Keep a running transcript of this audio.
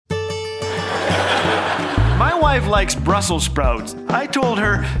wife likes Brussels sprouts. I told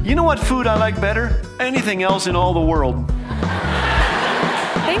her, you know what food I like better? Anything else in all the world.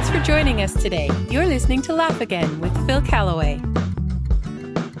 Thanks for joining us today. You're listening to Laugh Again with Phil Callaway.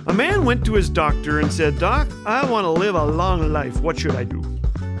 A man went to his doctor and said, "Doc, I want to live a long life. What should I do?"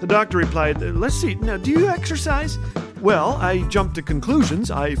 The doctor replied, "Let's see. Now, do you exercise?" "Well, I jump to conclusions.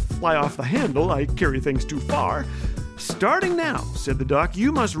 I fly off the handle. I carry things too far." "Starting now," said the doc,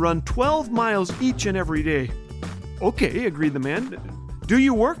 "you must run 12 miles each and every day." "Okay," agreed the man. "Do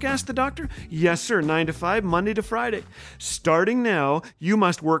you work?" asked the doctor. "Yes, sir, 9 to 5, Monday to Friday." "Starting now, you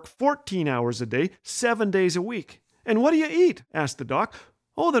must work 14 hours a day, 7 days a week." "And what do you eat?" asked the doc.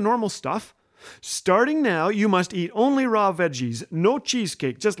 "Oh, the normal stuff." "Starting now, you must eat only raw veggies, no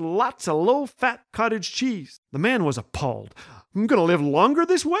cheesecake, just lots of low-fat cottage cheese." The man was appalled. "I'm going to live longer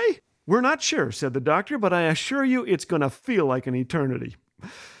this way?" "We're not sure," said the doctor, "but I assure you it's going to feel like an eternity."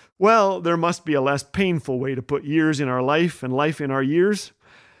 Well, there must be a less painful way to put years in our life and life in our years.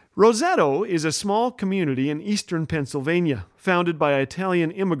 Roseto is a small community in eastern Pennsylvania, founded by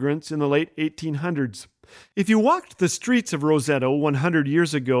Italian immigrants in the late 1800s. If you walked the streets of Roseto 100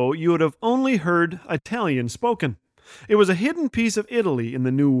 years ago, you would have only heard Italian spoken. It was a hidden piece of Italy in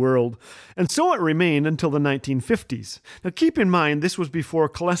the New World, and so it remained until the 1950s. Now keep in mind, this was before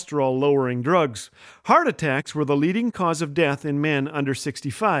cholesterol-lowering drugs. Heart attacks were the leading cause of death in men under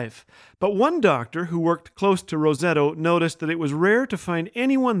 65. But one doctor who worked close to Roseto noticed that it was rare to find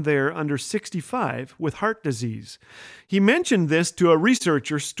anyone there under 65 with heart disease. He mentioned this to a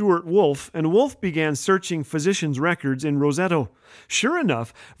researcher, Stuart Wolfe, and Wolfe began searching physicians' records in Roseto. Sure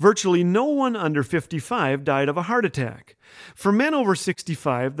enough, virtually no one under 55 died of a heart attack. For men over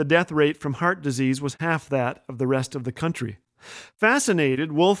 65, the death rate from heart disease was half that of the rest of the country.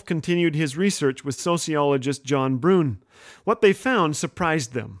 Fascinated, Wolfe continued his research with sociologist John Brune. What they found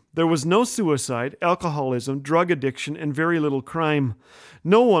surprised them. There was no suicide, alcoholism, drug addiction, and very little crime.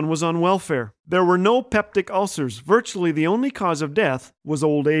 No one was on welfare. There were no peptic ulcers. Virtually the only cause of death was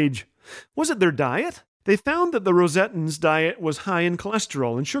old age. Was it their diet? They found that the Rosetans' diet was high in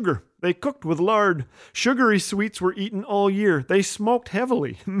cholesterol and sugar. They cooked with lard. Sugary sweets were eaten all year. They smoked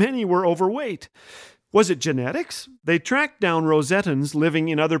heavily. Many were overweight. Was it genetics? They tracked down Rosetans living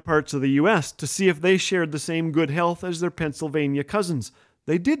in other parts of the U.S. to see if they shared the same good health as their Pennsylvania cousins.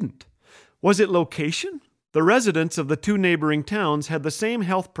 They didn't. Was it location? The residents of the two neighboring towns had the same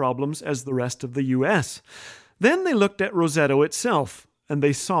health problems as the rest of the U.S. Then they looked at Roseto itself, and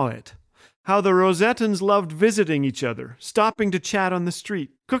they saw it. How the Rosetans loved visiting each other, stopping to chat on the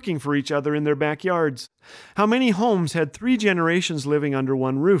street, cooking for each other in their backyards. How many homes had 3 generations living under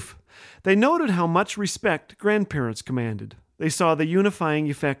one roof. They noted how much respect grandparents commanded. They saw the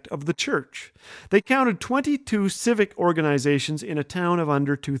unifying effect of the church. They counted 22 civic organizations in a town of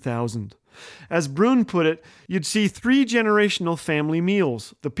under 2,000. As Brune put it, you'd see 3 generational family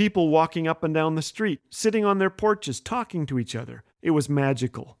meals, the people walking up and down the street, sitting on their porches, talking to each other. It was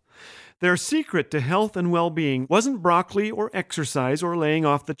magical. Their secret to health and well-being wasn't broccoli or exercise or laying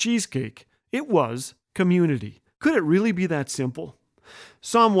off the cheesecake. It was community. Could it really be that simple?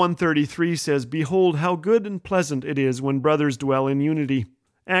 Psalm 133 says, "Behold, how good and pleasant it is when brothers dwell in unity."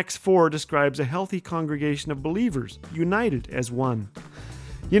 Acts 4 describes a healthy congregation of believers, united as one.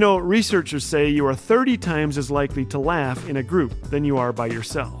 You know, researchers say you are 30 times as likely to laugh in a group than you are by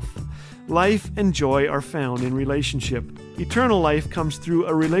yourself. Life and joy are found in relationship. Eternal life comes through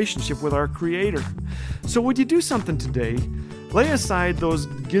a relationship with our Creator. So would you do something today? Lay aside those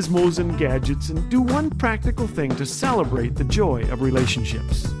gizmos and gadgets and do one practical thing to celebrate the joy of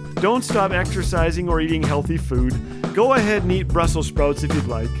relationships. Don't stop exercising or eating healthy food. Go ahead and eat Brussels sprouts if you'd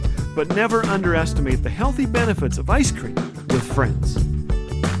like, but never underestimate the healthy benefits of ice cream with friends.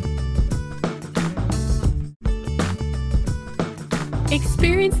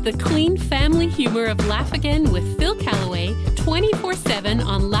 Experience the clean family humor of Laugh Again with Phil Callaway 24/7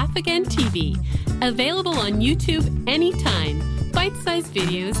 on Laugh Again TV. Available on YouTube anytime. Bite-sized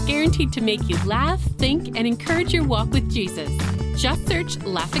videos guaranteed to make you laugh, think, and encourage your walk with Jesus. Just search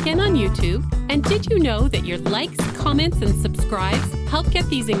Laugh Again on YouTube. And did you know that your likes, comments, and subscribes help get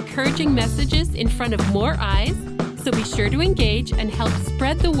these encouraging messages in front of more eyes? So be sure to engage and help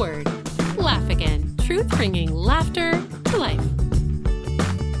spread the word. Laugh Again. Truth bringing laughter to life.